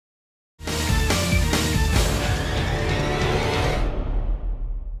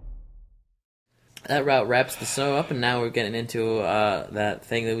that route wraps the show up, and now we're getting into that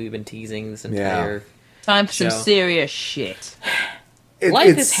thing that we've been teasing this entire time for show. some serious shit.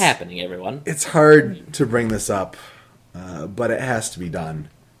 Life is happening, everyone. It's hard to bring this up, but it has to be done.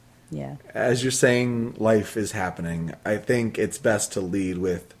 Yeah. As you're saying, life is happening. I think it's best to lead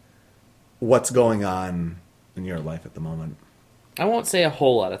with what's going on in your life at the moment. I won't say a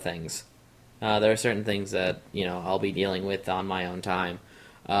whole lot of things. There are certain things that, I'll be dealing with on my own time.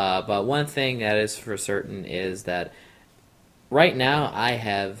 But one thing that is for certain is that right now I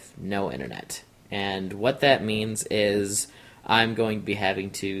have no internet. And what that means is I'm going to be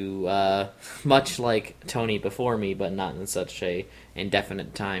having to, much like Tony before me, but not in such a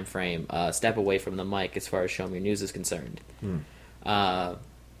indefinite time frame, step away from the mic as far as Show Me Your News is concerned.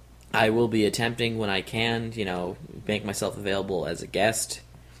 I will be attempting when I can, make myself available as a guest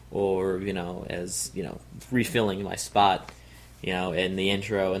or, as, refilling my spot, in the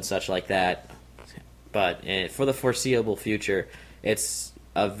intro and such like that. But for the foreseeable future, it's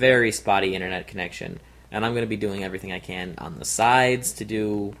a very spotty internet connection. And I'm going to be doing everything I can on the sides to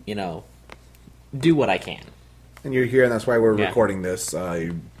do what I can. And you're here, and that's why we're recording this.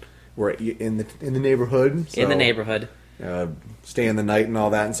 We're in the neighborhood. So, in the neighborhood. Staying the night and all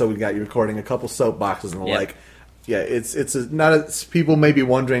that, and so we got you recording a couple soapboxes and the like. Yeah, it's people may be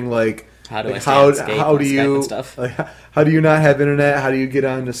wondering how do you how do you not have internet? How do you get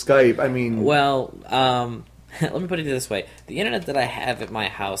onto Skype? I mean, well, let me put it this way: the internet that I have at my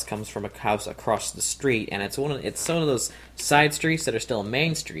house comes from a house across the street, and it's one of those side streets that are still a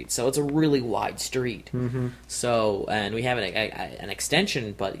main street, so it's a really wide street. Mm-hmm. So, and we have an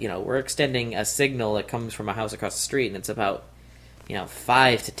extension, but we're extending a signal that comes from a house across the street, and it's about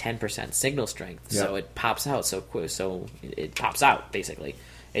 5 to 10% signal strength. Yep. So it pops out so quick. So it pops out basically.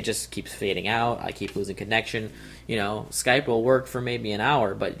 It just keeps fading out. I keep losing connection. Skype will work for maybe an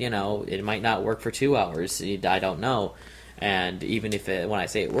hour, but it might not work for 2 hours. I don't know. And even if when I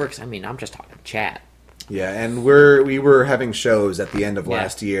say it works, I mean I'm just talking chat. Yeah, and we were having shows at the end of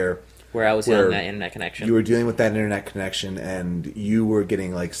last year where I was on that internet connection. You were dealing with that internet connection, and you were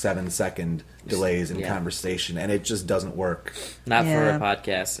getting 7-second delays in conversation, and it just doesn't work. Not for a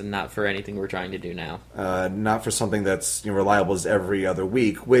podcast, and not for anything we're trying to do now. Not for something that's reliable as every other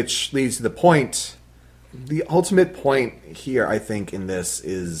week, which leads to the point. The ultimate point here, I think, in this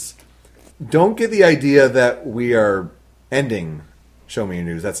is don't get the idea that we are ending Show Me Your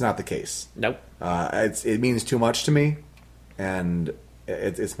News. That's not the case. Nope. It means too much to me, and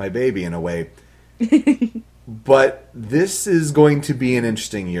it's my baby in a way. But this is going to be an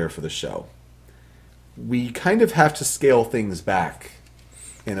interesting year for the show. We kind of have to scale things back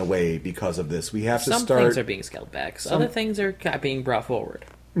in a way because of this. We have to Some things are being scaled back. Other things are being brought forward.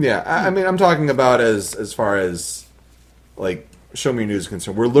 Yeah, I mean, I'm talking about as far as Show Me Your News is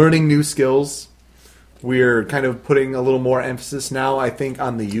concerned. We're learning new skills. We're kind of putting a little more emphasis now, I think,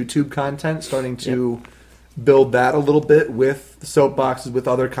 on the YouTube content, starting to build that a little bit with the soapboxes, with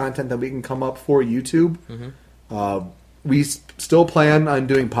other content that we can come up for YouTube. Mm-hmm. We still plan on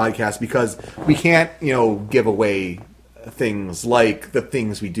doing podcasts because we can't, give away things like the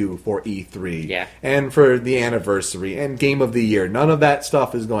things we do for E3 and for the anniversary and Game of the Year. None of that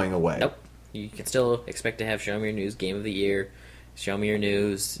stuff is going away. Nope. You can still expect to have Show Me Your News, Game of the Year, Show Me Your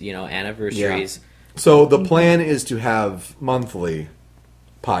News, anniversaries. Yeah. So the plan is to have monthly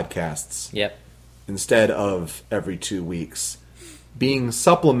podcasts. Yep. Instead of every 2 weeks, being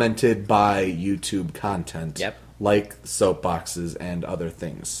supplemented by YouTube content, like soapboxes and other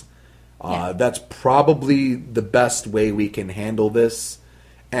things. That's probably the best way we can handle this.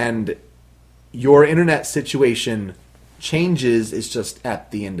 And your internet situation changes is just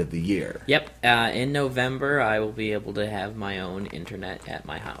at the end of the year. Yep. In November, I will be able to have my own internet at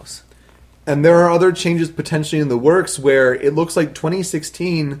my house. And there are other changes potentially in the works where it looks like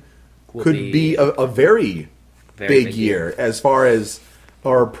 2016 could be a very big year as far as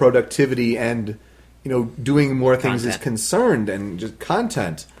our productivity and doing more things is concerned, and just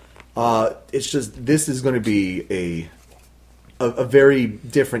content. It's just this is going to be a very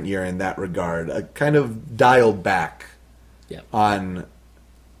different year in that regard. A kind of dialed back on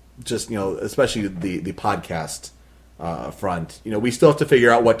just especially the podcast front. We still have to figure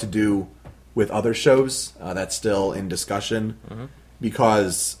out what to do with other shows. That's still in discussion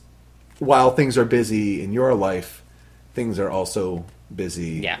because while things are busy in your life, things are also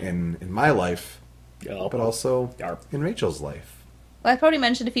busy in my life, but also in Rachel's life. Well, I've probably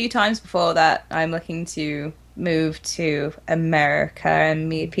mentioned a few times before that I'm looking to move to America, and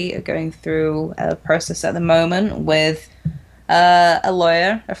me and Pete are going through a process at the moment with a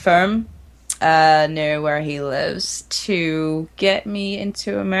lawyer, a firm, near where he lives to get me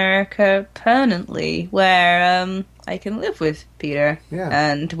into America permanently, where I can live with Peter, Yeah.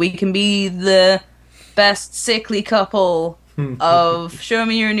 and we can be the best sickly couple of Show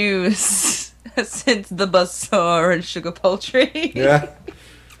Me Your News since the Buzzsaw and Sugar Poultry. Yeah.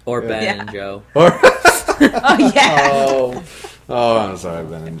 Or Ben Yeah. and Joe. Oh yeah. Oh, I'm sorry,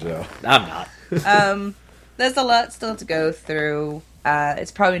 Ben and Joe. I'm not. There's a lot still to go through.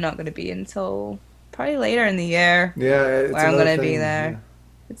 It's probably not going to be until probably later in the year Yeah, it's where I'm another going to be thing, there. yeah.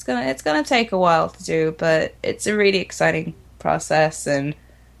 It's gonna take a while to do, but it's a really exciting process, and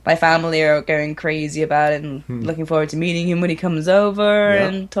my family are going crazy about it and looking forward to meeting him when he comes over Yeah.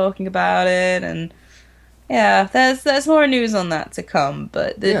 and talking about it. And yeah, there's more news on that to come,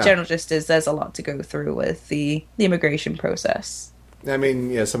 but the Yeah. general gist is there's a lot to go through with the immigration process. I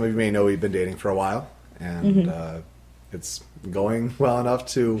mean, yeah, some of you may know we've been dating for a while, and it's going well enough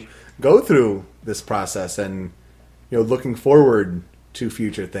to go through this process and, looking forward to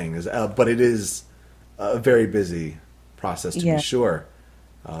future things. But it is a very busy process, to Yeah. be sure.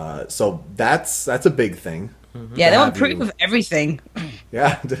 So that's a big thing. Yeah, they want have proof you- of everything.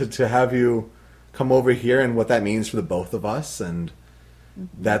 Yeah, to have you come over here and what that means for the both of us, and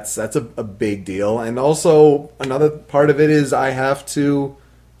that's a big deal. And also another part of it is I have to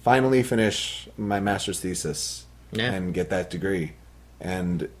finally finish my master's thesis and get that degree.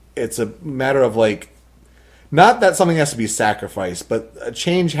 And it's a matter of not that something has to be sacrificed, but a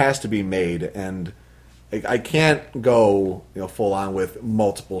change has to be made, and I can't go full on with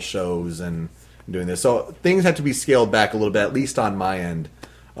multiple shows and doing this. So things have to be scaled back a little bit, at least on my end,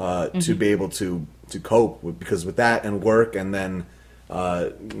 to be able to cope with, because with that and work and then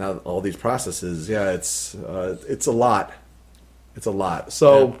now all these processes, it's a lot. It's a lot.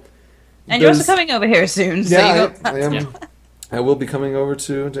 So And you're also coming over here soon, so yeah, you got I am. I will be coming over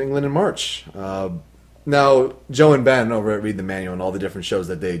to England in March. Now, Joe and Ben over at Read the Manual and all the different shows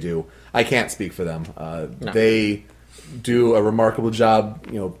that they do, I can't speak for them. No. They do a remarkable job,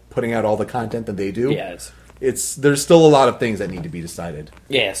 putting out all the content that they do. Yes. There's still a lot of things that need to be decided.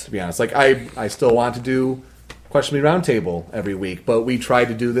 Yes. To be honest, I still want to do Question Me Roundtable every week, but we tried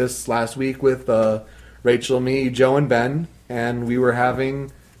to do this last week with Rachel, me, Joe, and Ben, and we were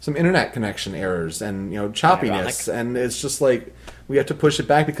having some internet connection errors and choppiness, Ironic. and it's just we have to push it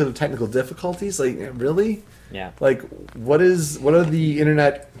back because of technical difficulties. Really? Yeah. What are the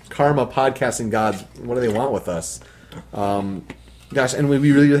internet karma podcasting gods? What do they want with us? Gosh, and we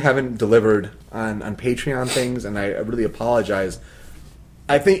really haven't delivered on Patreon things, and I really apologize.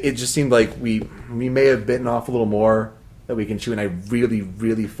 I think it just seemed like we may have bitten off a little more that we can chew, and I really,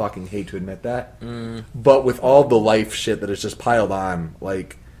 really fucking hate to admit that. But with all the life shit that is just piled on,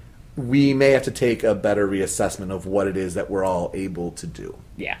 we may have to take a better reassessment of what it is that we're all able to do.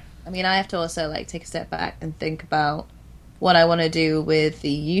 Yeah. I mean, I have to also take a step back and think about what I want to do with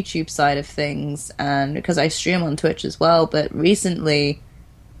the YouTube side of things, and because I stream on Twitch as well, but recently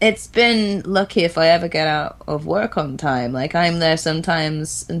it's been lucky if I ever get out of work on time. I'm there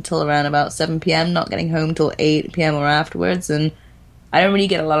sometimes until around about 7 p.m, not getting home till 8 p.m. or afterwards, and I don't really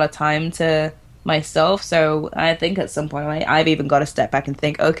get a lot of time to myself, so I think at some point I've even got to step back and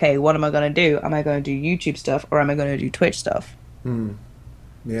think, okay, what am I going to do? Am I going to do YouTube stuff, or am I going to do Twitch stuff?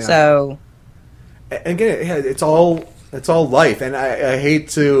 Yeah. So And again, it's all life, and I hate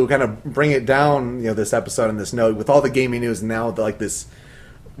to kind of bring it down, this episode on this note with all the gaming news and now this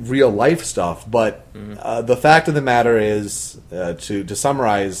real life stuff. But the fact of the matter is, to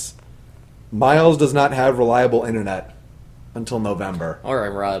summarize, Miles does not have reliable internet until November, Or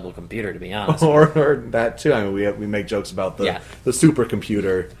a reliable computer, to be honest. or that too. I mean, we make jokes about the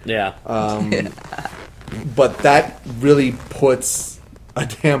supercomputer. Yeah. But that really puts a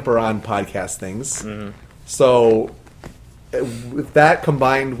damper on podcast things. So with that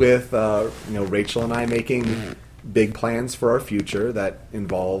combined with Rachel and I making big plans for our future that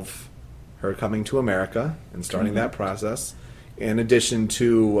involve her coming to America and starting that process, in addition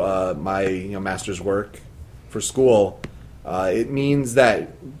to my master's work for school, it means that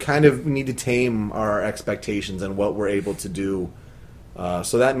kind of we need to tame our expectations and what we're able to do.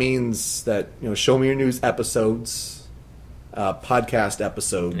 So that means that Show Me Your News episodes, podcast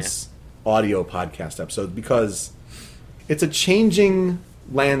episodes, audio podcast episodes, because it's a changing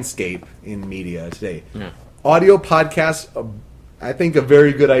landscape in media today. Yeah. Audio podcasts, I think a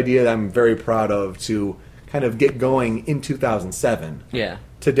very good idea that I'm very proud of to kind of get going in 2007. Yeah.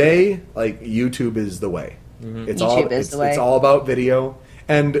 Today, YouTube is the way. It's YouTube is the way. It's all about video.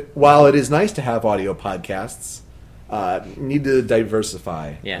 And while it is nice to have audio podcasts, need to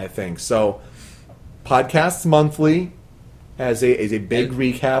diversify, Yeah. I think. So, podcasts monthly, as a big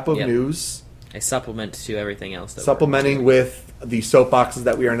recap of Yep. news. A supplement to everything else. That Supplementing with the soapboxes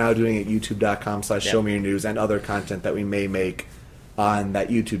that we are now doing at youtube.com/showmeyournews and other content that we may make on that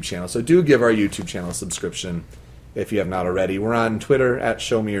YouTube channel. So do give our YouTube channel a subscription if you have not already. We're on Twitter at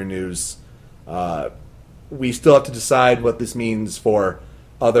showmeyournews. We still have to decide what this means for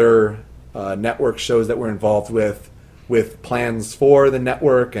other network shows that we're involved with plans for the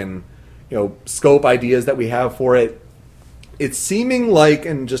network and scope ideas that we have for it. It's seeming like,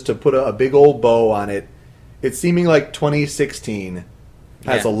 and just to put a big old bow on it, it's seeming like 2016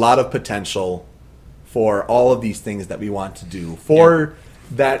 has a lot of potential for all of these things that we want to do for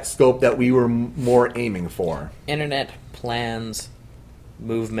that scope that we were more aiming for. Internet, plans,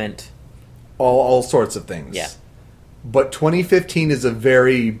 movement. All sorts of things. Yeah. But 2015 is a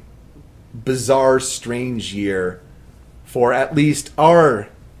very bizarre, strange year for at least our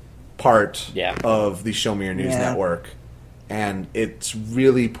part of the Show Me Your News network. And it's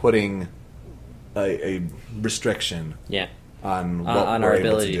really putting a restriction on what on we're our able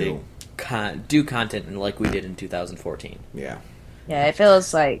ability to do. do content like we did in 2014. Yeah. Yeah, it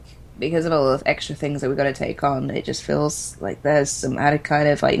feels like because of all the extra things that we've got to take on, it just feels like there's some added kind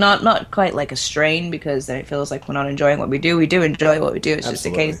of like not quite like a strain, because then it feels like we're not enjoying what we do. We do enjoy what we do. It's just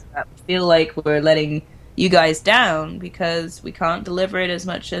a case that we feel like we're letting you guys down because we can't deliver it as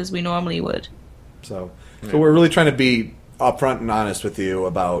much as we normally would. So we're really trying to be upfront and honest with you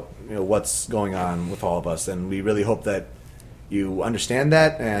about what's going on with all of us, and we really hope that you understand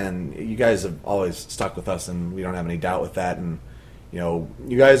that, and you guys have always stuck with us, and we don't have any doubt with that, and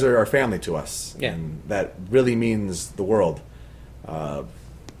you guys are our family to us, and that really means the world.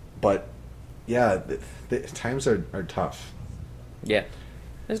 But the times are tough. Yeah.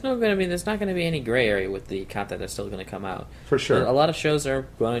 There's not going to be any gray area with the content that's still going to come out. For sure. A lot of shows are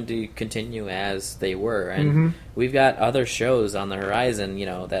going to continue as they were, and we've got other shows on the horizon,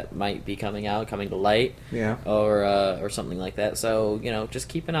 that might be coming to light, or something like that. So, just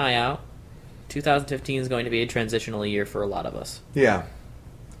keep an eye out. 2015 is going to be a transitional year for a lot of us. Yeah.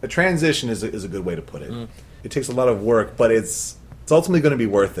 A transition is a good way to put it. It takes a lot of work, but it's ultimately going to be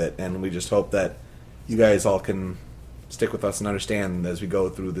worth it, and we just hope that you guys all can stick with us and understand as we go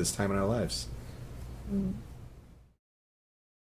through this time in our lives.